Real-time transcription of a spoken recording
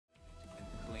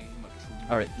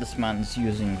Alright, this man's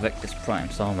using Vectis Prime,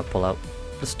 so I'm gonna pull out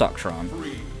the stocktron.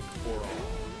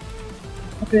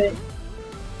 Okay.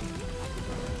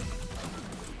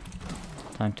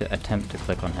 Time to attempt to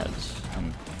click on heads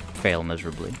and fail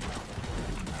miserably.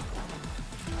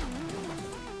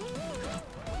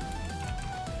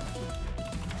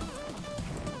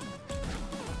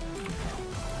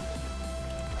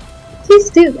 He's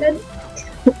stupid.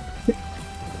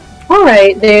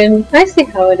 Alright, dude. I see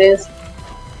how it is.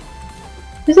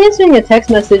 Just answering a text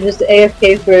message just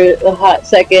AFK for a hot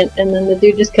second, and then the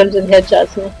dude just comes and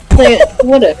headshots me. Like,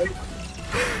 whatever.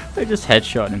 I just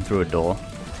headshot him through a door.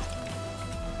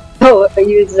 Oh, are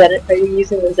you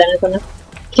using the Zenith on him?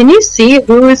 Can you see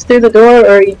who is through the door,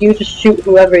 or you just shoot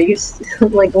whoever you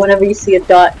like whenever you see a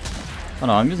dot? Oh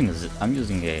no, I'm using a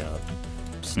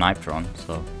stocktron,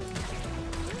 so.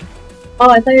 Oh,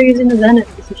 I thought you were using the Zenith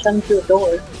because you shot him through a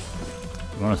door. You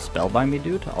wanna spellbind me,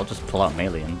 dude? I'll just pull out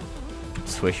melee and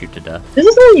swish you to death. This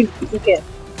is how you get.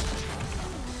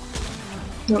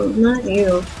 No, not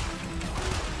you.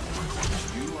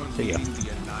 See ya.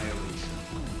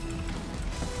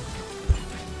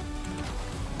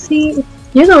 See,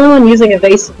 you're the only one using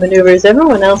evasive maneuvers.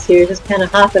 Everyone else here is just kind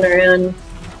of hopping around,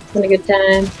 having a good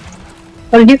time.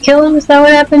 Oh, did you kill him? Is that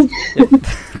what happened? Yep. Did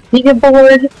you get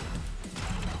bored?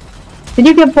 Did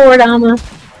you get bored, Amma?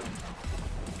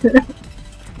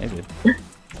 Maybe.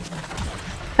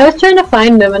 I was trying to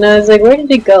find him and I was like, where did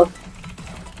he go?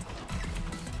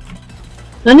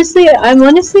 Honestly, I'm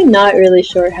honestly not really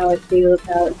sure how I feel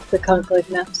about the Conclave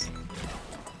maps.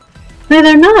 I mean,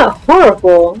 they're not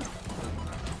horrible.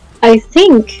 I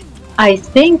think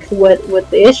what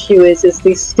the issue is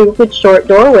these stupid short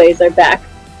doorways are back.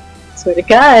 Swear to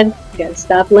God, you gotta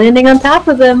stop landing on top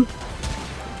of them.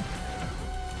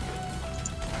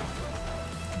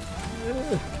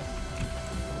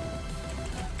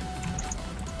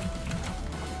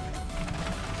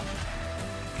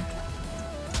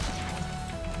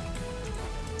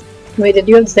 Wait, did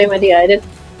you have the same idea I did?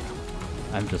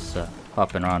 I'm just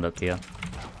hopping around up here.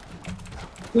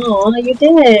 Oh, you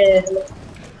did!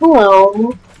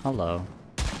 Hello! Hello.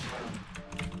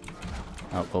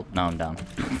 Oh, well, now I'm down.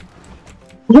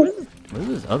 Where's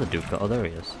this other dude go? Oh, there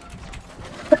he is.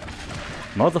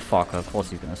 Motherfucker, of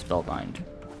course he's gonna spellbind.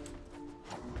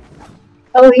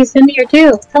 Oh, he's in here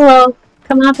too! Hello!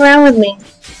 Come hop around with me!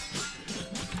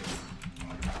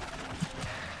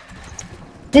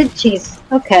 Jeez,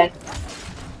 okay.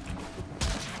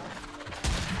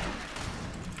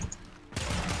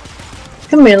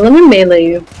 Come here, let me melee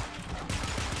you.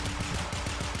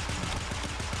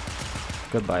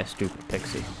 Goodbye, stupid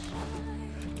pixie.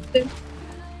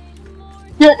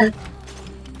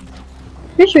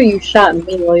 Pretty sure you shot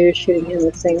me while you were shooting him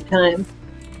at the same time.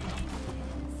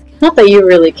 Not that you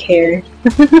really care.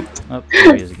 Oh,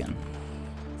 there he is again.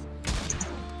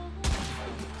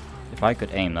 If I could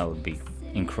aim, that would be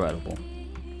incredible.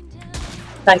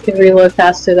 If I could reload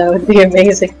faster, that would be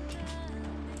amazing.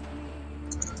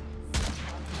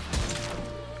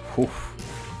 Oof.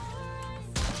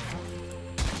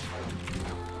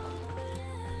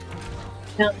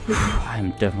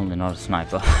 I'm definitely not a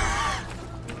sniper.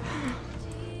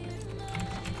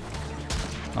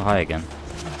 Oh, hi again.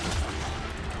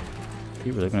 Are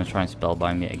you really gonna try and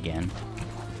spellbind me again?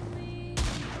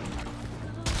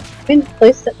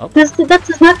 Place that. Oh. That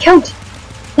does not count!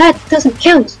 That doesn't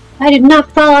count! I did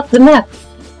not fall off the map!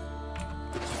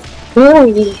 Oh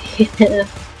yeah!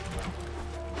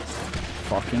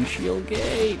 Fucking shield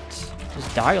gate!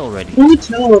 Just die already. Good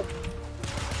job!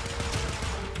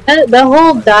 The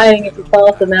whole dying if you fall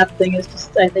off the map thing is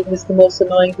just, I think, is the most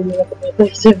annoying thing about the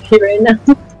PlayStation right now.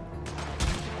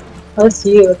 Oh, it's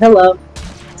you. Hello.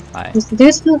 Hi. Is the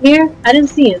dude still here? I didn't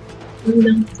see him.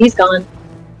 No, he's gone.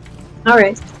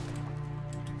 Alright.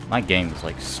 My game is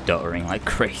like stuttering like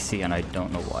crazy and I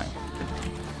don't know why.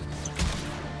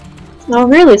 Oh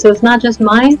really? So it's not just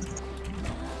mine?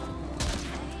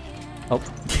 Oh,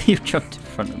 you jumped in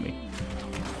front of me.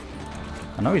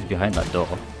 I know he's behind that door.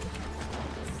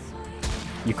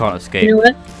 You can't escape. You know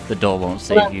what? The door won't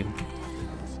save you.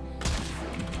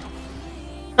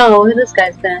 Oh, this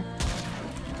guy's back.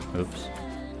 Oops.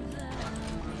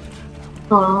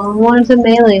 Oh, I wanted to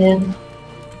melee him.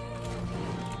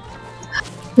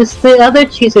 The other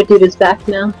cheeser dude is back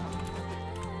now.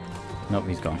 Nope,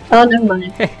 he's gone. Oh, never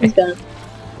mind. He's gone.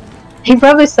 He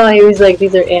probably saw he was like,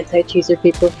 these are anti-cheeser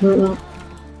people.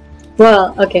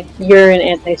 Well, okay, you're an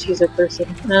anti-cheeser person.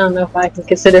 I don't know if I can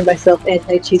consider myself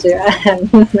anti-cheeser.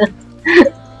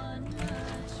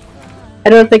 I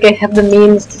don't think I have the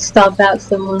means to stomp out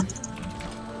someone.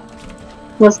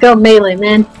 Let's go melee,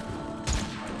 man.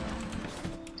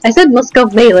 I said must go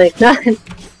melee, not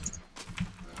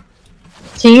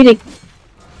cheating.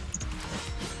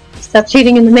 Stop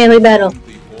cheating in the melee battle.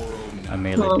 I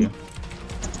meleeed you.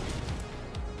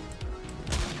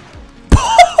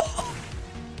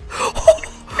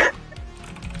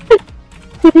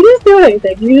 Did you just do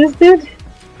anything? You just did?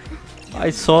 I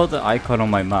saw the icon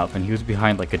on my map and he was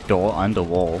behind like a door and a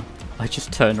wall. I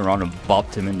just turned around and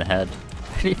bopped him in the head.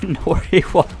 I didn't even know where he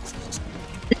was.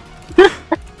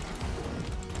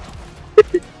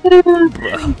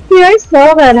 Yeah, I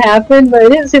saw that happen, but I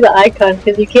didn't see the icon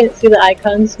because you can't see the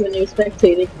icons when you're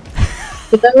spectating.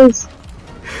 But that was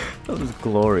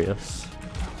glorious.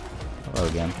 Hello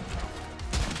again.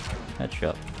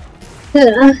 Headshot.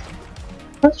 Yeah.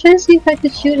 I was trying to see if I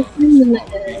could shoot him in the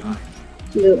head.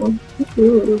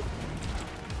 Ooh.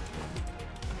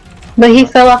 But he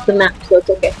fell off the map, so it's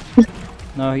okay.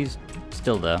 No, he's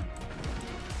still there.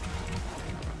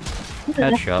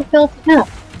 Yeah, Headshot. he fell off the map.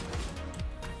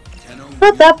 I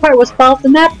thought that part was fall off the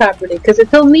map property, because it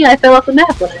told me I fell off the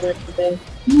map when I went to the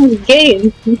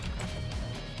game.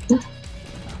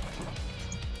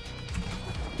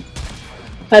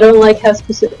 I don't like how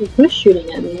specific who's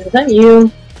shooting at me. Is that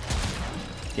you?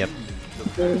 Yep.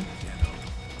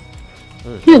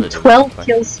 You had 12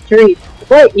 kill streak.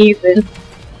 What even?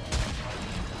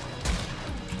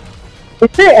 Is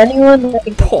there anyone that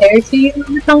can compare to you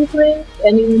in the Conclave?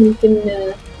 Anyone who can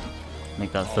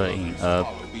make that 13.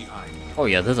 Oh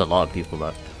yeah, there's a lot of people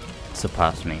that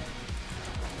surpass me.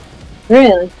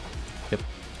 Really? Yep.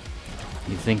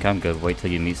 You think I'm good? Wait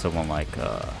till you meet someone like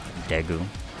Daegu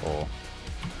or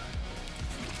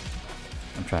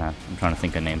I'm trying to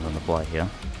think of names on the fly here.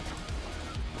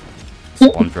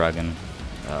 Spawn Dragon,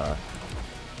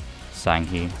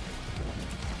 Sanghi.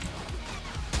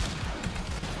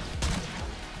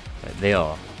 They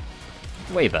are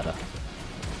way better.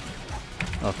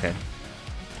 Okay.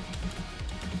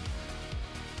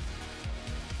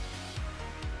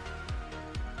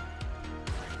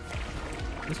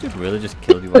 This dude really just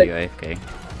killed you while you're AFK.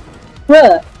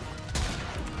 What?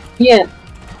 Yeah.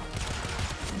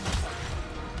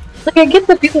 Like, I get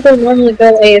that people don't normally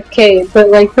go AFK, but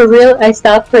like, for real, I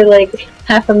stop for like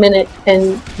half a minute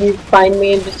and you find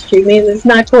me and just shoot me. It's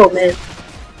not cool, man.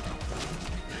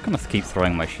 I'm gonna keep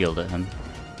throwing my shield at him.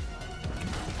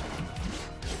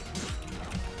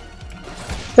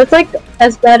 That's like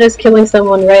as bad as killing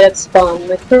someone right at spawn,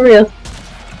 like for real.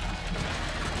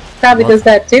 Probably does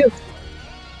that too.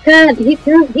 God, he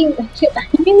made me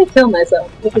kill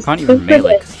myself. I can't even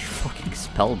melee because you fucking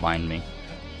spellbind me.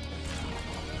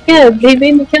 Yeah, he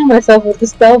made me kill myself with the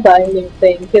spellbinding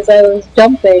thing because I was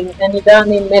jumping and he got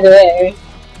me in midair.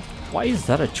 Why is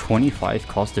that a 25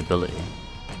 cost ability?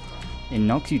 It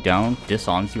knocks you down,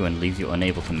 disarms you, and leaves you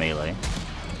unable to melee.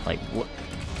 Like, what?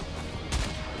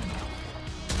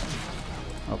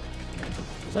 Oh.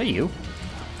 Is that you?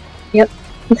 Yep.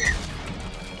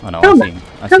 Oh no,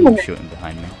 I see him shooting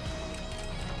behind me.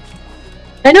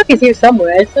 I know he's here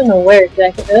somewhere, I just don't know where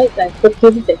exactly. I flipped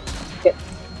through the thing. Okay.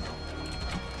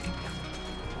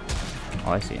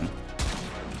 Oh, I see him.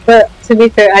 But, to be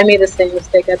fair, I made the same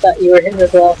mistake. I thought you were him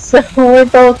as well, so we're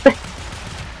both...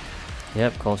 Yeah,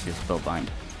 of course he's spellbind.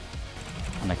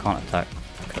 And I can't attack,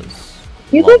 because...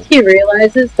 You think he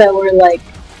realizes that we're, like,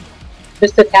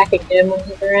 just attacking him when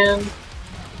he's around?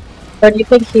 Or do you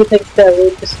think he thinks that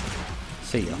we just...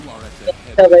 See ya.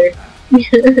 Each other?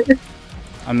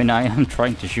 I mean, I am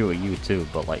trying to shoot at you too,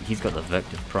 but like, he's got the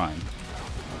Vective Prime.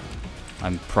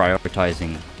 I'm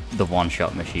prioritizing the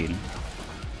one-shot machine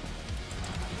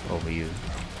over you.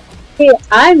 Hey,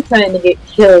 I'm trying to get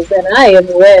kills, and I am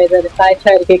aware that if I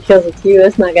try to get kills with you,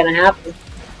 that's not gonna happen.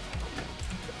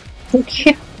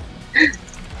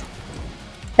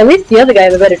 At least the other guy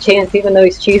has a better chance, even though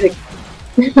he's cheesing.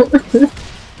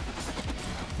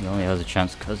 He only has a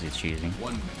chance because he's cheesing.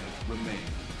 1 minute remains.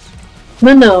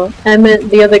 No, I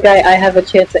meant the other guy, I have a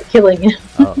chance at killing him.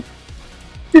 Oh.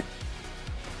 He's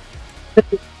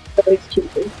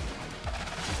cheesing.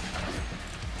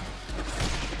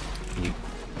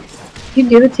 You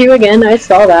do the 2 again, I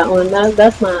saw that one.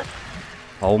 That's not...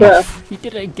 Oh my... He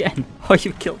did it again! Oh,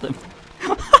 you killed him!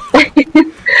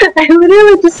 I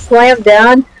literally just slammed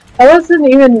down. I wasn't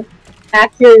even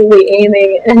accurately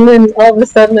aiming, and then all of a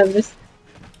sudden I'm just...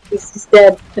 He's just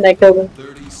dead, and I killed him.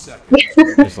 30 seconds.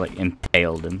 Just like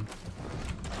impaled him.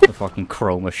 The fucking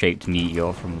chroma-shaped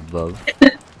meteor from above.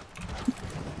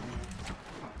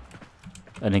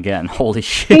 And again, holy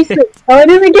shit. Oh, I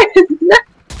didn't get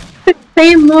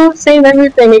same move, same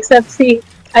everything, except see,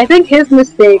 I think his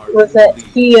mistake was that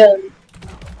he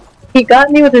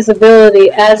got me with his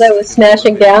ability as I was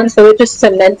smashing down, so it just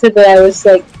cemented that I was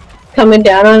like coming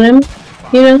down on him.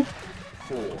 You know?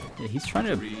 4, Yeah, he's trying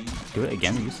to do it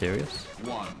again. Are you serious?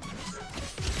 1.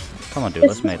 Come on, dude.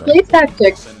 It's Let's melee. play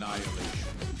tactics. Annihilation.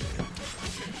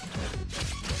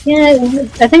 Yeah,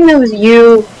 I think that was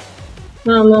you,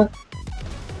 Mama.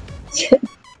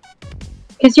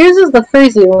 Because yours is the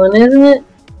frizzy one, isn't it?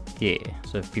 Yeah.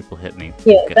 So if people hit me,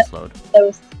 Yeah, we'll get slowed. That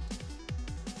was.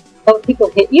 Oh, people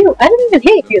hit you? I didn't even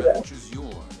hit you though. Match is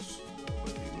yours, but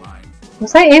be mindful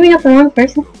Was I aiming at the wrong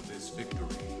person? of this victory.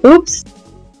 Oops.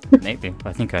 Maybe.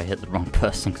 I think I hit the wrong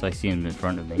person because I see him in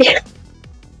front of me. Yeah.